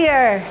right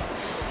here.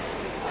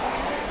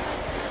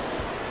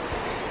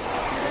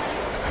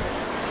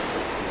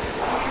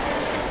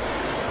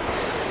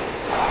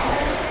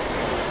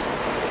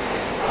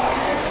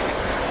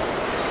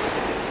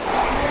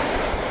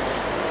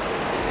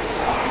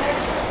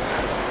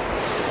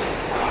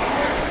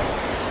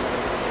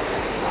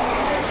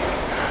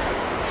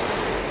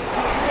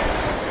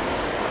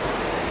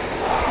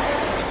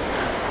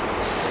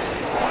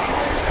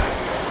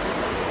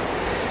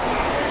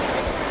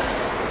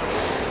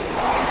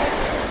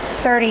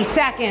 Thirty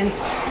seconds.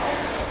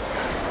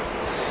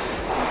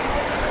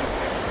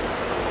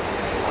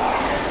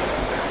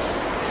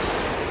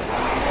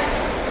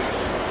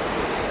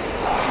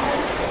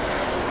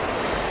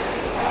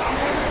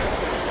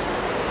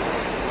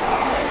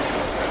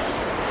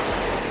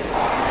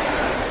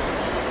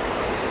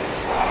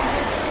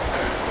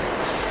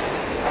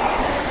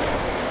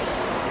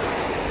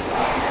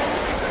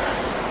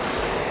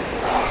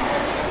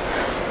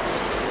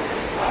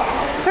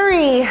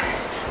 Three,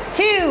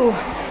 two,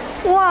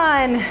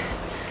 one,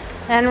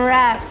 and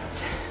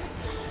rest.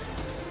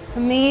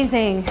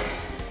 Amazing.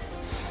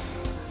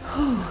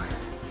 Whew.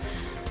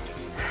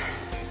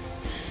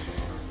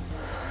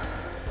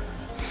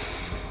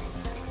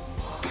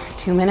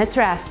 Two minutes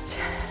rest.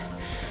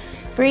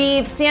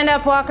 Breathe, stand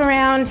up, walk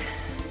around.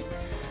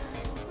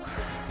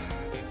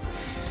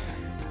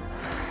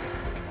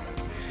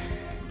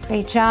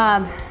 Great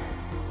job.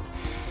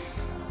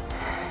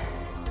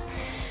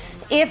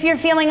 If you're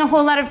feeling a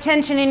whole lot of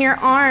tension in your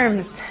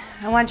arms,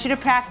 I want you to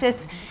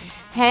practice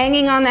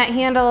hanging on that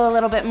handle a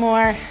little bit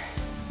more.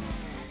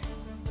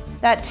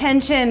 That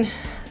tension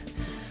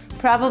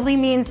probably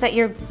means that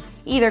you're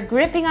either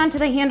gripping onto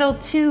the handle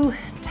too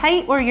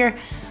tight or you're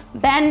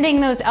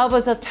bending those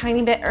elbows a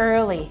tiny bit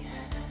early.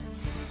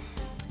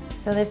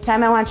 So this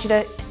time I want you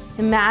to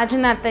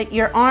imagine that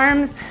your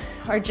arms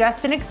are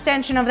just an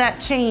extension of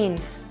that chain.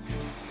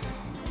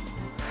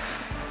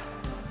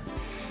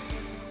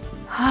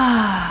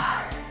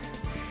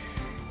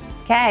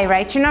 Okay,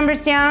 write your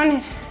numbers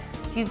down.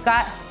 If you've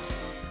got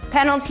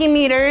penalty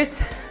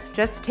meters,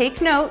 just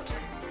take note.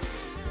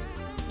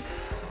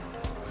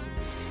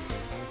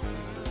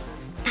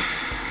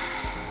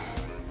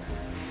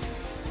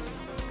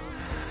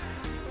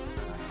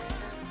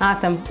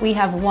 Awesome, we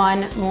have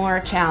one more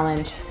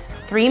challenge.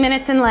 3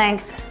 minutes in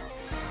length.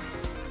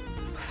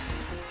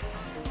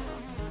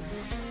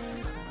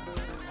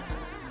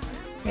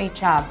 Great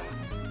job.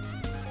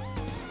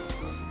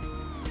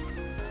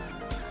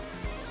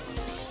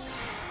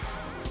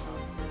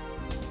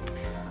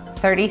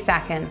 "30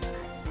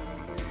 seconds.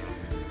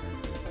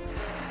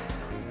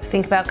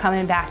 Think about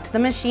coming back to the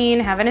machine,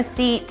 having a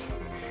seat.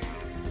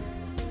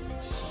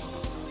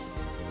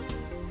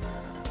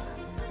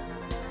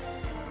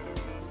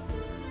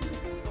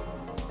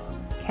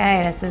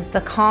 Okay, this is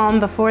the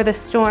calm before the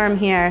storm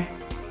here.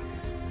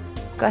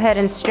 Go ahead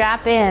and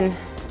strap in.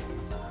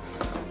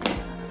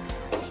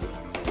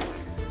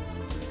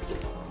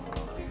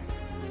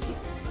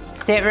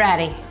 Sit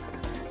ready.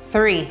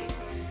 3,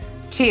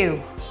 2,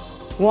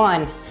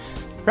 1.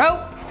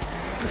 Row.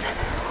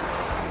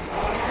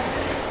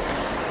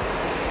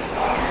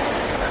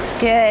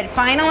 Good,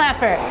 final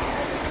effort.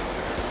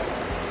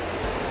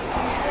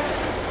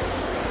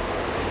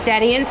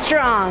 Steady and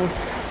strong.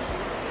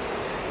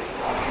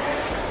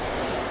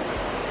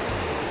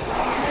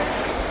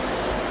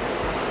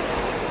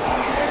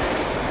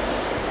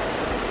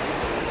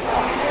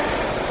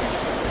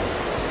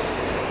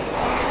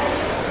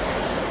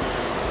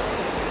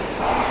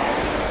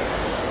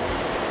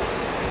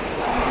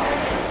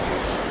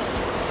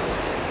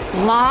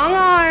 Long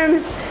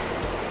arms.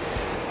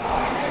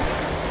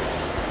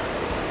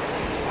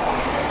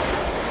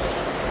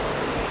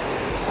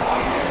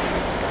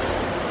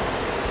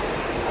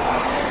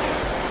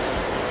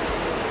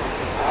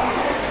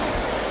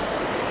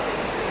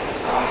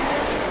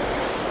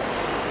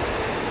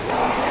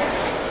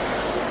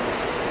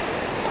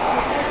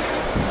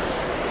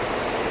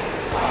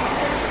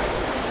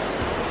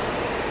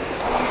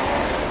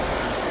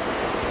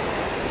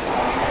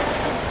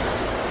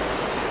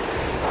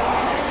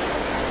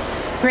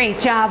 Great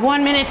job.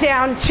 1 minute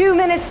down, 2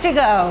 minutes to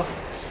go.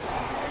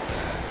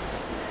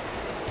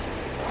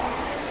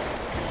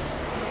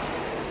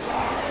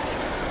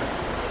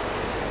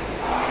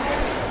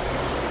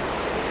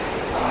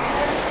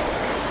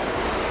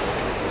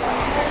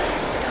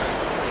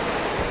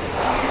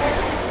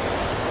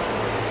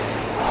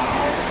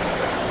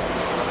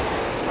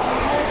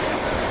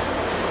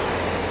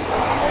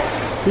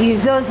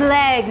 Use those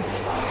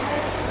legs.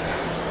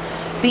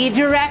 Be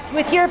direct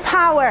with your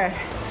power.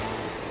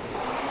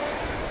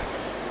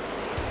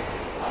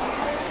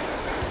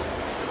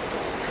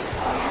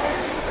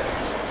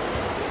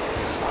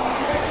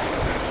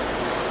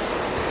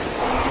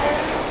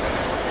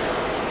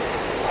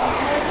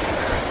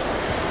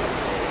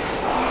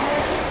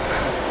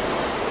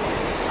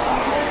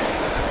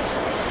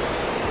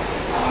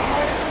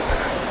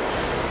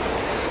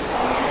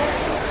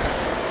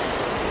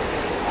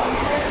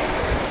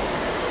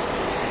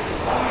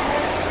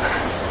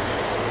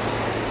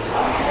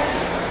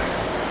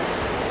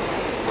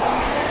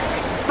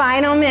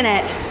 Final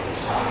minute.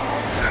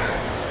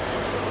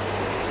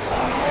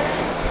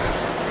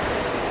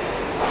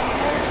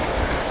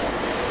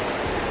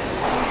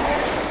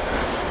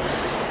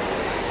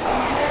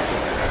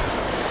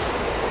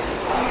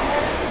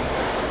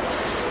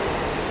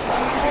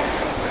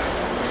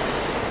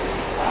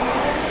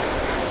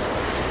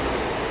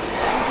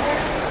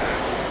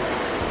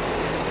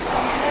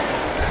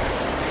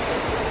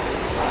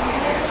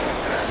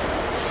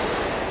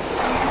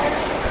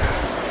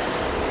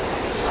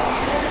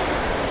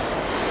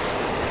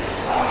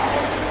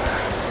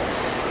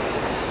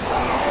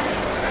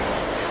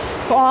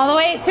 All the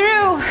way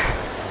through.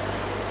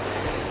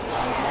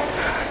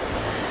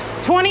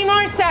 20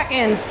 more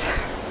seconds.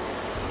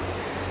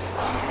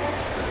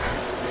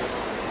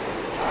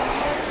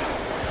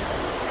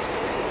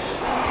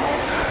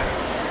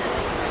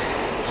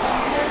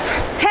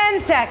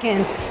 10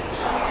 seconds.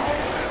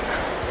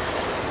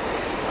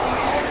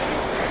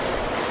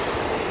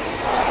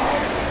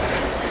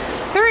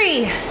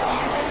 3,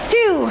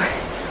 2,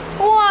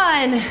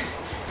 1,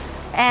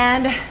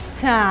 and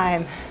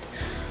time.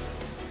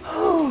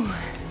 Whew.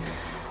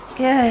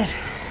 Good.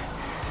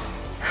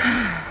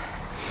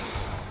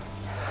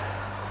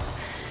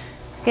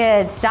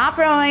 Good. Stop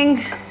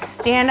rowing.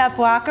 Stand up,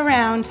 walk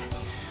around.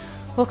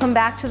 We'll come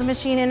back to the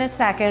machine in a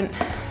second.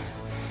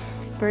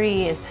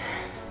 Breathe.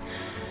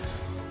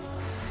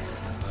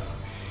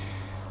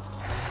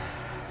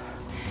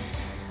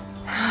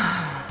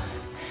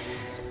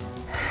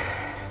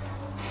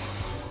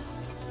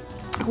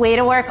 Way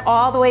to work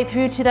all the way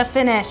through to the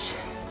finish.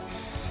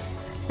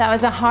 That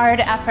was a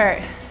hard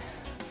effort.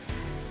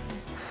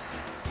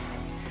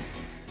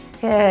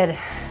 Good.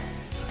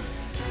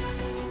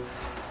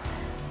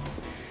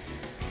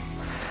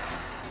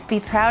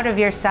 Be proud of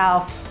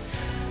yourself.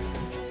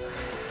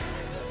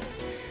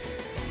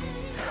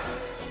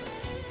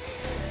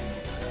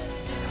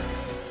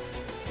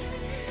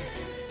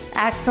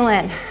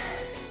 Excellent.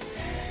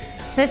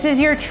 This is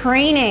your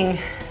training.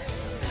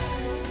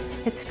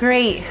 It's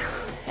great.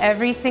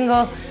 Every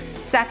single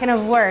second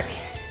of work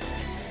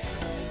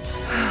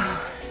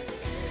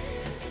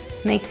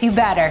makes you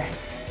better.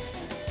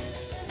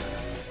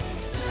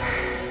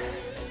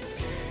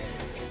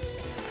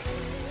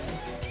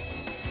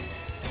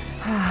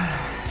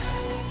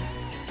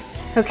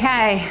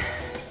 Okay,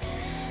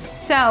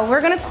 so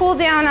we're gonna cool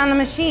down on the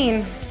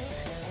machine.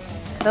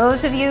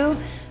 Those of you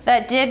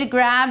that did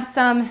grab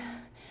some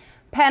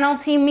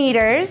penalty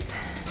meters,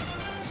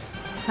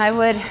 I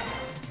would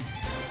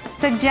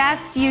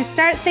suggest you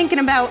start thinking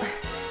about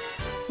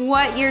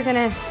what you're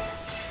gonna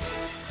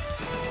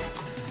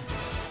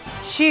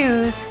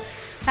choose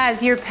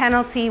as your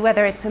penalty,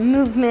 whether it's a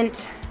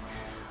movement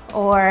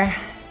or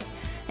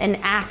an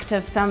act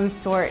of some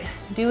sort,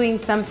 doing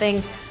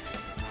something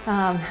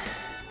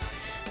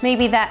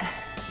maybe that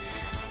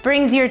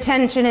brings your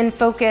attention and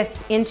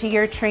focus into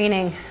your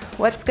training.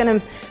 What's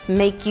gonna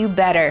make you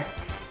better?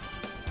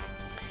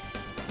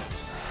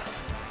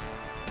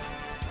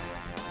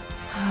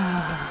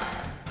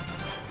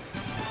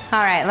 All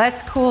right,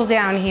 let's cool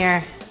down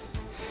here.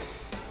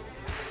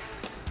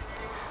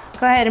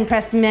 Go ahead and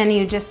press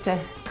menu just to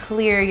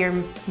clear your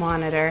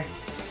monitor.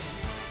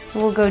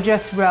 We'll go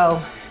just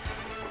row.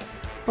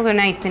 We'll go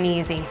nice and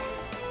easy.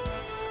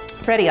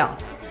 Ready, y'all?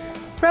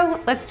 Row,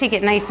 let's take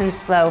it nice and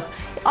slow.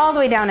 All the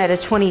way down at a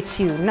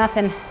 22.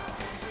 Nothing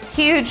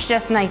huge,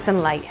 just nice and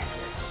light.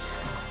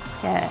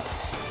 Good.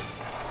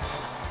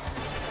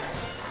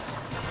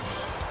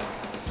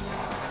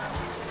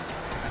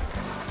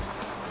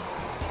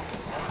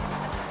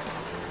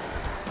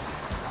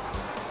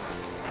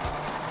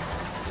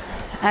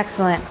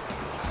 Excellent.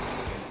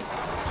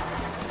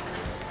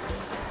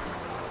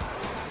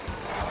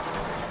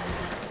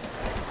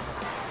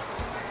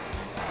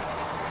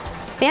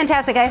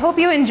 Fantastic. I hope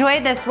you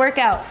enjoyed this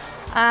workout.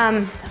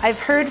 I've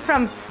heard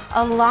from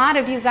a lot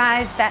of you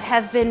guys that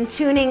have been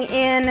tuning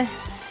in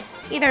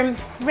either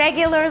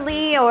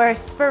regularly or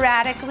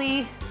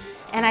sporadically,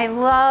 and I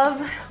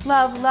love,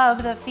 love,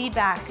 love the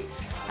feedback.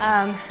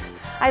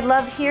 I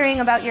love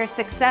hearing about your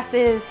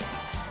successes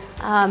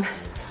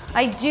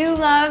I do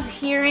love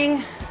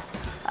hearing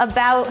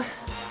about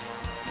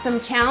some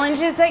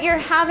challenges that you're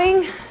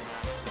having.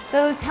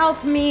 Those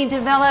help me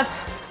develop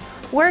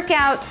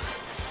workouts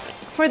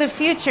for the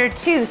future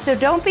too. So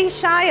don't be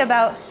shy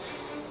about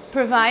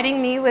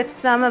providing me with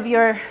some of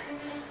your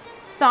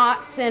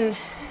thoughts and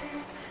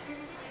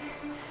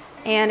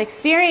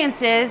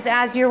experiences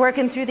as you're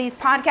working through these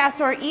podcasts,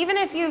 or even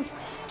if you've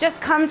just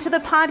come to the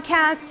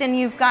podcast and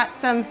you've got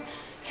some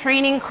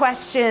training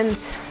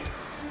questions,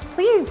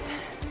 please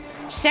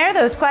share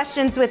those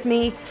questions with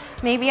me.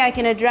 Maybe I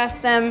can address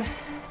them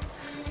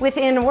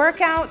within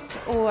workouts,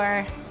 or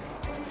I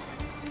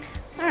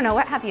don't know,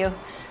 what have you.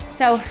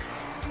 So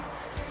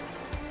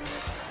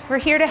we're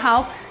here to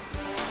help.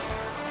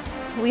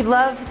 We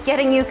love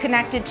getting you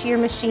connected to your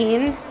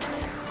machine.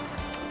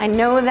 I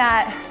know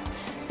that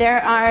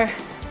there are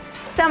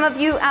some of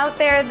you out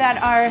there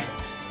that are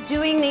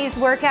doing these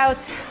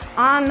workouts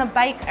on the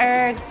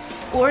RowErg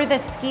or the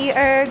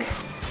RowErg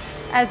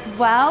as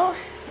well.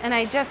 And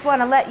I just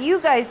want to let you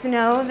guys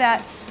know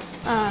that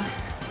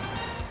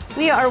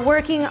we are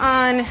working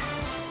on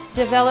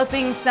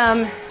developing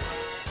some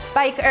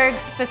RowErg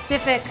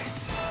specific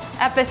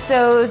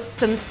episodes,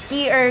 some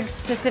RowErg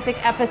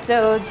specific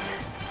episodes,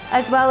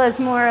 as well as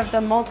more of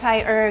the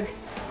multi-erg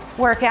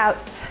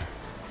workouts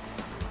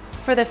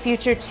for the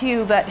future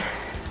too. But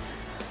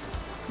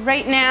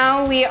right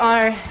now we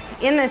are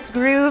in this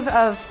groove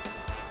of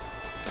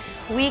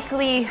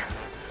weekly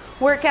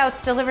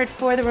workouts delivered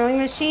for the rowing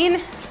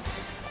machine,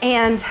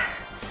 and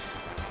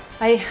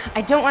I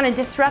don't want to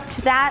disrupt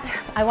that.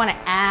 I want to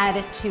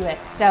add to it.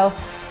 So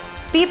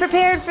be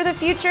prepared for the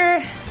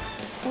future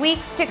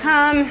weeks to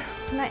come.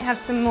 We might have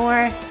some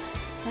more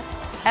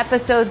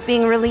episodes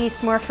being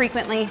released more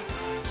frequently,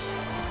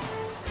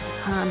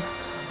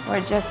 or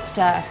just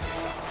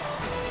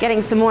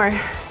getting some more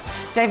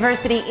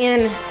diversity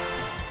in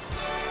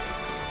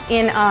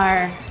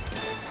our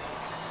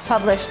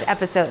published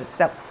episodes.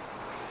 So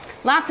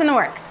lots in the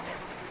works.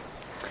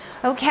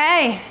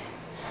 Okay,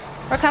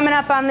 we're coming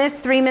up on this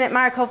 3-minute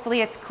mark.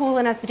 Hopefully it's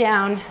cooling us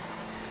down.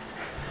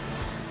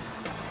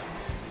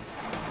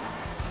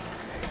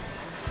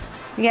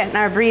 Getting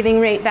our breathing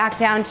rate back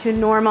down to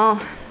normal,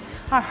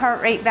 our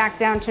heart rate back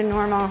down to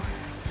normal.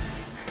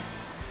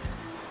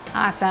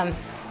 Awesome.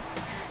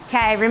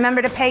 Okay,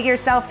 remember to pay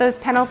yourself those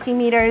penalty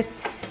meters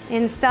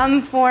in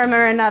some form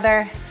or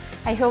another.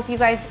 I hope you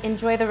guys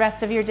enjoy the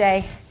rest of your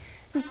day.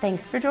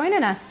 Thanks for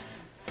joining us.